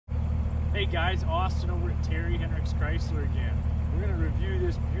Hey guys, Austin over at Terry Henricks Chrysler again. We're going to review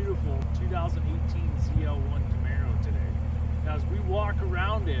this beautiful 2018 ZL1 Camaro today. Now as we walk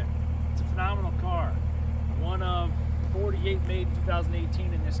around it, it's a phenomenal car. One of 48 made in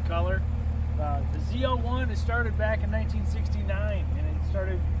 2018 in this color. The ZL1 is started back in 1969 and it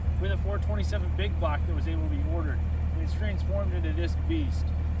started with a 427 big block that was able to be ordered. And it's transformed into this beast.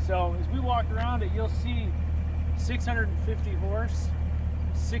 So as we walk around it, you'll see 650 horse,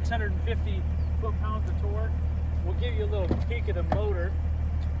 650 foot-pounds of torque. We'll give you a little peek at the motor.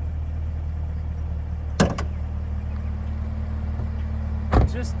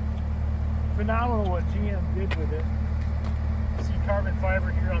 Just phenomenal what GM did with it. You see carbon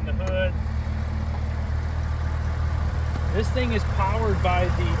fiber here on the hood. This thing is powered by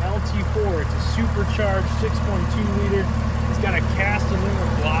the LT4. It's a supercharged 6.2 liter. It's got a cast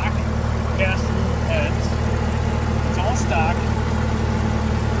aluminum block, cast aluminum heads. It's all stock.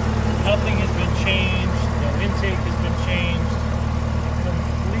 Nothing has been changed. No intake has been changed.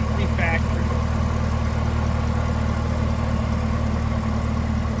 Completely factory.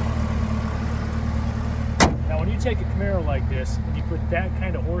 Now, when you take a Camaro like this and you put that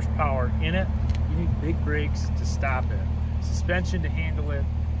kind of horsepower in it, you need big brakes to stop it, suspension to handle it,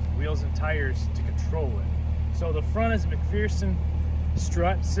 wheels and tires to control it. So the front is a McPherson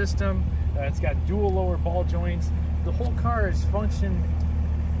strut system. It's got dual lower ball joints. The whole car is functioned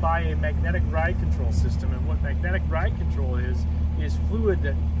by a magnetic ride control system, and what magnetic ride control is fluid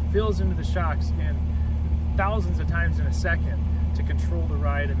that fills into the shocks in thousands of times in a second to control the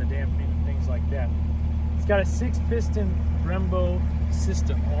ride and the dampening and things like that. It's got a 6-piston Brembo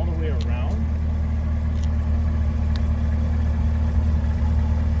system all the way around.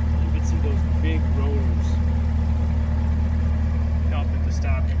 You can see those big rotors help with the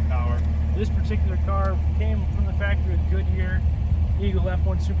stopping power. This particular car came from the factory with Goodyear Eagle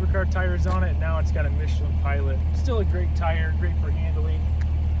F1 supercar tires on it. Now it's got a Michelin Pilot. Still a great tire, great for handling.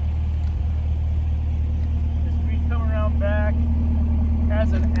 As we come around back,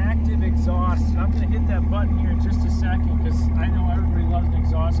 has an active exhaust. And I'm going to hit that button here in just a second because I know everybody loves an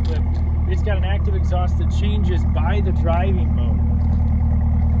exhaust clip. It's got an active exhaust that changes by the driving mode.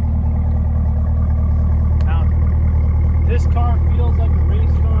 Now, this car feels like a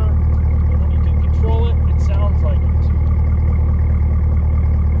race car, but when you can control it, it sounds like it too.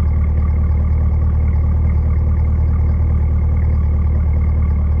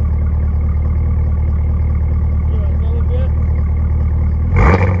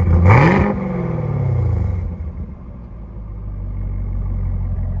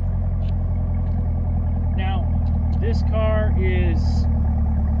 This car is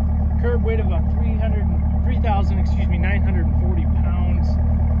curb weight of about 940 pounds.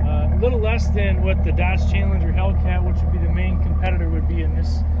 A little less than what the Dodge Challenger Hellcat, which would be the main competitor, would be in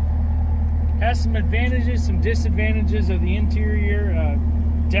this. Has some advantages, some disadvantages of the interior.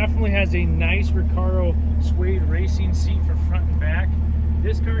 Definitely has a nice Recaro suede racing seat for front and back.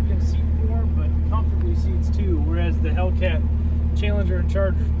 This car can seat 4, but comfortably seats 2, whereas the Hellcat, Challenger, and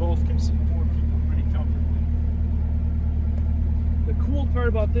Chargers both can seat 4 people pretty comfortably. The cool part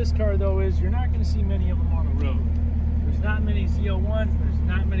about this car, though, is you're not going to see many of them on the road. There's not many ZL1s. There's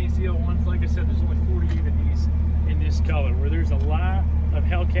not many ZL1s. Like I said, there's only 48 of these in this color, where there's a lot of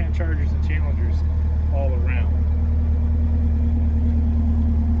Hellcat, Chargers, and Challengers all around.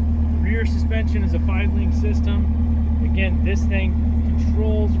 The rear suspension is a 5-link system. Again, this thing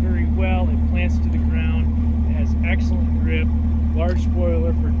controls very well. It plants to the ground. It has excellent grip. Large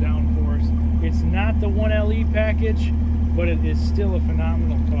spoiler for downforce. It's not the 1LE package, but it is still a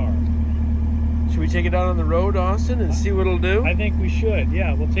phenomenal car. Should we take it out on the road, Austin, and see what it'll do? I think we should.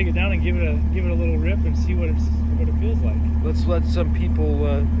 Yeah, we'll take it down and give it a little rip and see what it feels like. Let's let some people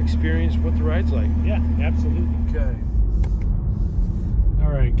experience what the ride's like. Yeah, absolutely. Okay.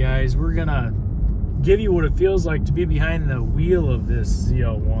 All right, guys, we're gonna give you what it feels like to be behind the wheel of this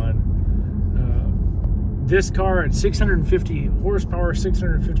ZL1. This car at 650 horsepower,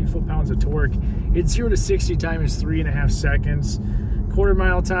 650 foot-pounds of torque. It's 0 to 60 time is 3.5 seconds.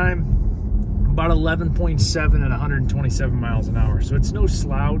 Quarter-mile time, about 11.7 at 127 miles an hour. So it's no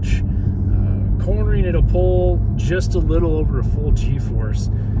slouch. Cornering, it'll pull just a little over a full G-force,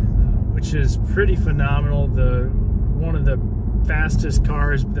 which is pretty phenomenal. One of the fastest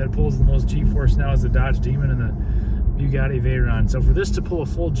cars that pulls the most G-force now is the Dodge Demon and the Bugatti Veyron. So for this to pull a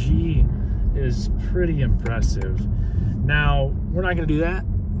full G is pretty impressive. Now, we're not going to do that.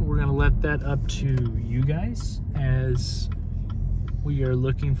 We're going to let that up to you guys as We are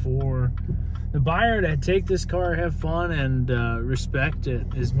looking for the buyer to take this car, have fun, and respect it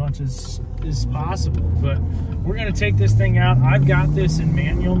as much as is possible. But we're going to take this thing out. I've got this in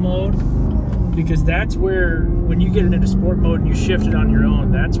manual mode because that's where, when you get it into sport mode and you shift it on your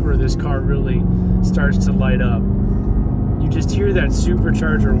own, that's where this car really starts to light up. You just hear that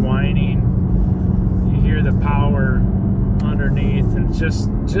supercharger whining. You hear the power underneath, and it's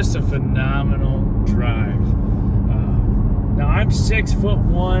just a phenomenal drive. Now I'm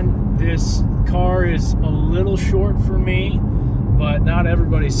 6'1". This car is a little short for me, but not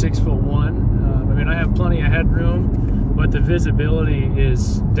everybody's 6'1". I mean, I have plenty of headroom, but the visibility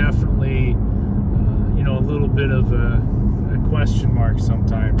is definitely, you know, a little bit of a question mark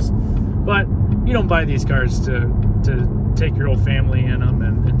sometimes. But you don't buy these cars to take your whole family in them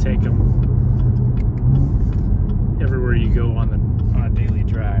and take them everywhere you go on a daily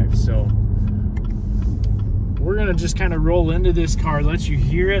drive. So we're gonna just kind of roll into this car, let you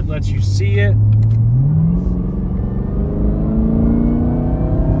hear it, let you see it.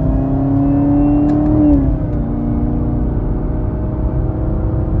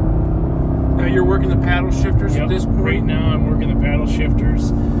 Now you're working the paddle shifters at this point? Right now I'm working the paddle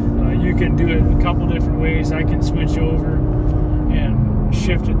shifters. You can do it a couple different ways. I can switch over and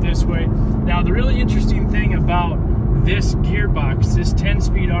shift it this way. Now the really interesting thing about this gearbox, this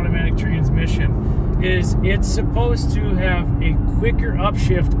 10-speed automatic transmission, is it's supposed to have a quicker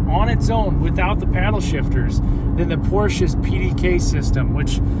upshift on its own without the paddle shifters than the Porsche's PDK system,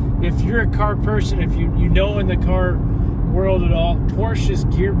 which, if you're a car person, if you know in the car world at all, Porsche's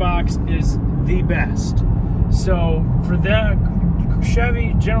gearbox is the best. So for that,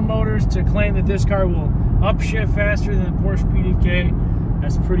 Chevy, General Motors to claim that this car will upshift faster than the Porsche PDK,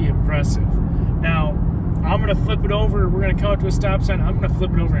 that's pretty impressive. Now, I'm going to flip it over. We're going to come up to a stop sign. I'm going to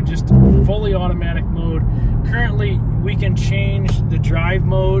flip it over in just fully automatic mode. Currently, we can change the drive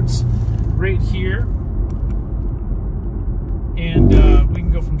modes right here. And we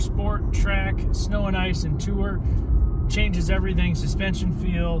can go from sport, track, snow and ice, and tour. Changes everything: suspension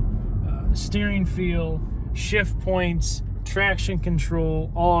feel, steering feel, shift points, traction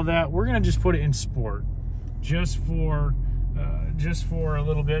control, all of that. We're going to just put it in sport just for a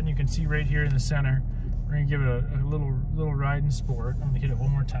little bit. And you can see right here in the center, we're going to give it a little ride in sport. I'm going to hit it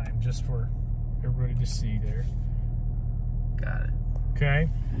one more time just for everybody to see there. Got it. Okay.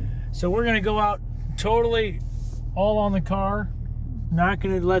 So we're going to go out totally all on the car. Not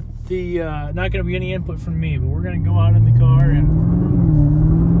going to let the, not going to be any input from me, but we're going to go out in the car and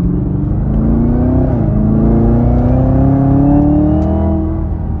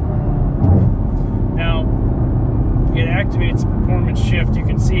activates the performance shift. You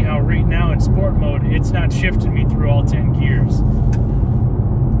can see how right now in sport mode, it's not shifting me through all 10 gears.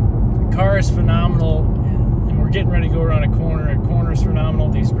 The car is phenomenal, and we're getting ready to go around a corner. A corner is phenomenal.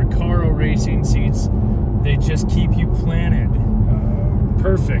 These Recaro racing seats, they just keep you planted.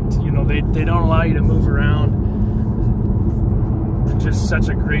 Perfect. You know, they don't allow you to move around. They're just such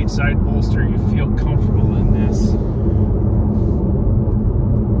a great side bolster. You feel comfortable in this.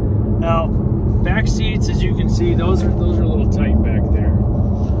 Now, back seats, as you can see, those are a little tight back there.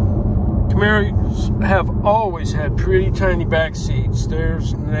 Camaros have always had pretty tiny back seats.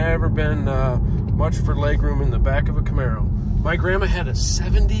 There's never been much for legroom in the back of a Camaro. My grandma had a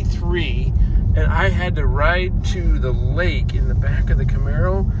 73, and I had to ride to the lake in the back of the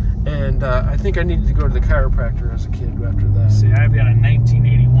Camaro, and I think I needed to go to the chiropractor as a kid after that. See, I've got a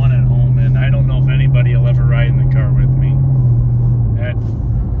 1981 at home, and I don't know if anybody will ever ride in the car with me.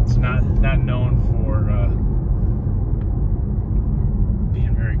 It's not known for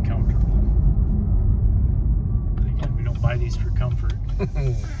being very comfortable. But again, we don't buy these for comfort.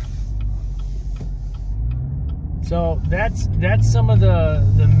 So that's some of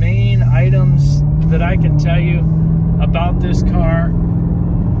the main items that I can tell you about this car.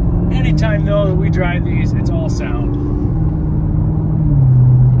 Anytime though that we drive these, it's all sound.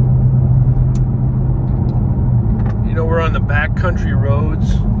 You know, we're on the back country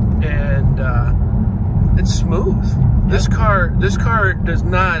roads, and it's smooth. This car does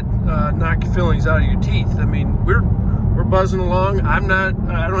not knock your fillings out of your teeth. I mean, we're buzzing along. I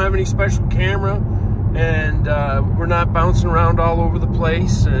don't have any special camera, and we're not bouncing around all over the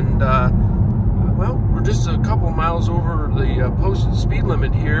place. And well, we're just a couple of miles over the posted speed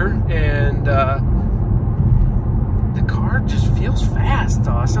limit here, and the car just feels fast,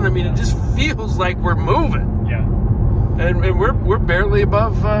 Dawson. I mean, it just feels like we're moving. Yeah. And we're barely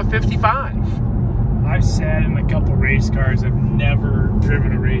above 55. I've sat in a couple race cars. I've never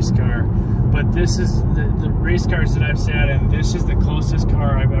driven a race car, but this is the race cars that I've sat in. This is the closest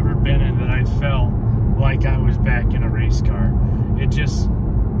car I've ever been in that I felt like I was back in a race car. It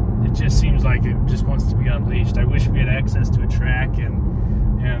just seems like it just wants to be unleashed. I wish we had access to a track and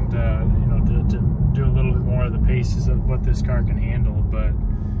you know, to do a little bit more of the paces of what this car can handle, but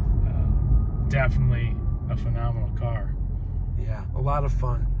definitely a phenomenal car. Yeah, a lot of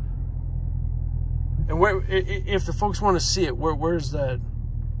fun. And where, if the folks want to see it, where's that?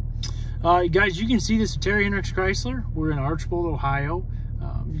 Guys, you can see this at Terry Henricks Chrysler. We're in Archbold, Ohio.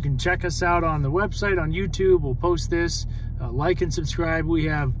 You can check us out on the website, on YouTube. We'll post this. Like and subscribe. We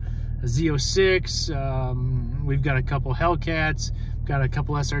have a Z06. We've got a couple Hellcats. Got a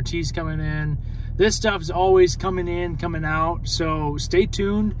couple SRTs coming in. This stuff's always coming in, coming out. So stay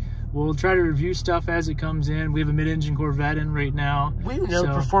tuned. We'll try to review stuff as it comes in. We have a mid-engine Corvette in right now. We even have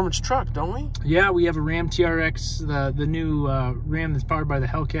a performance truck, don't we? Yeah, we have a Ram TRX, the new Ram that's powered by the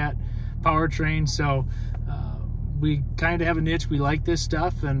Hellcat powertrain. So we kind of have a niche. We like this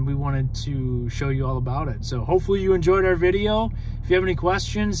stuff, and we wanted to show you all about it. So hopefully you enjoyed our video. If you have any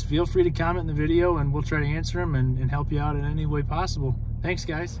questions, feel free to comment in the video, and we'll try to answer them and help you out in any way possible. Thanks,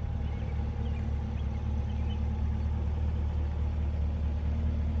 guys.